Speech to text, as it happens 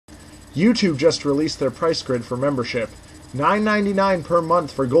YouTube just released their price grid for membership. $9.99 per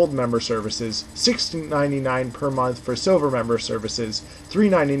month for gold member services, $6.99 per month for silver member services,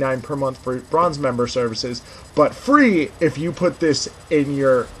 $3.99 per month for bronze member services, but free if you put this in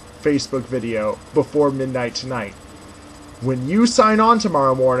your Facebook video before midnight tonight. When you sign on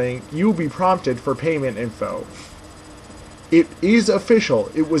tomorrow morning, you will be prompted for payment info. It is official.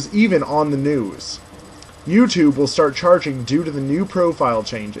 It was even on the news. YouTube will start charging due to the new profile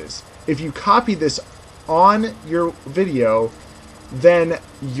changes. If you copy this on your video, then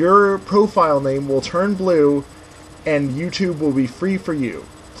your profile name will turn blue and YouTube will be free for you.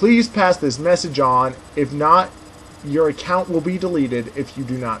 Please pass this message on. If not, your account will be deleted if you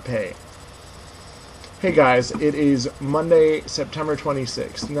do not pay. Hey guys, it is Monday, September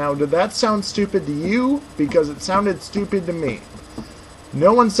 26th. Now, did that sound stupid to you? Because it sounded stupid to me.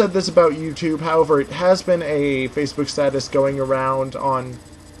 No one said this about YouTube, however, it has been a Facebook status going around on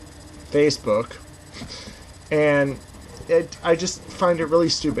Facebook. And I just find it really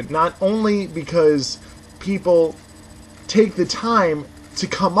stupid. Not only because people take the time to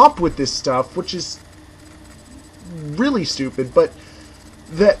come up with this stuff, which is really stupid, but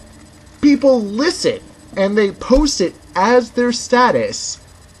that people listen and they post it as their status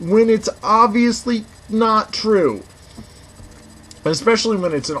when it's obviously not true. Especially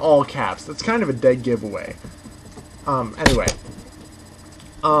when it's in all caps. That's kind of a dead giveaway. Anyway.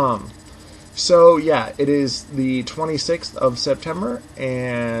 So, yeah, it is the 26th of September,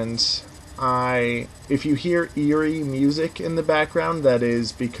 and if you hear eerie music in the background, that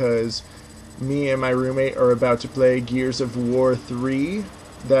is because me and my roommate are about to play Gears of War 3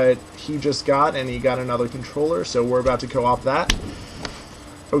 that he just got, and he got another controller, so we're about to co-op that.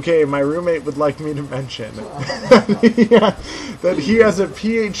 Okay, my roommate would like me to mention that he has a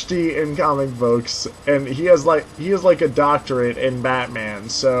PhD in comic books, and he has like a doctorate in Batman.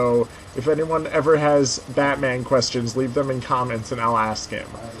 So if anyone ever has Batman questions, leave them in comments, and I'll ask him.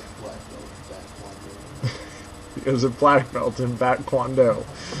 He has a black belt in Bat Kwando.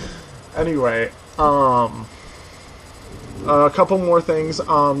 Anyway, a couple more things.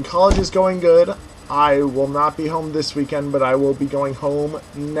 College is going good. I will not be home this weekend, but I will be going home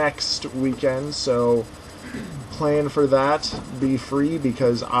next weekend, so plan for that. Be free,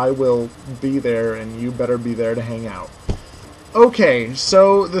 because I will be there, and you better be there to hang out. Okay,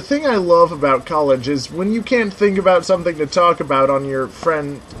 so the thing I love about college is when you can't think about something to talk about on your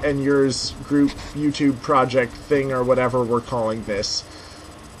friend and yours group YouTube project thing or whatever we're calling this,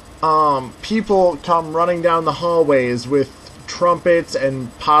 people come running down the hallways with trumpets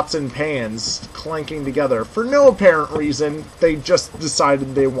and pots and pans clanking together for no apparent reason. They just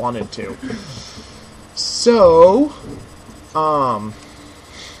decided they wanted to. So, and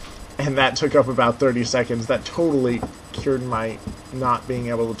that took up about 30 seconds. That totally cured my not being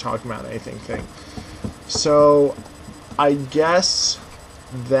able to talk about anything thing. So, I guess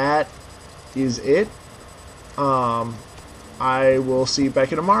that is it. I will see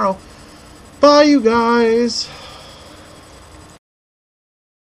Becca tomorrow. Bye, you guys!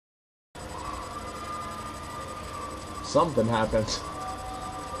 Something happened.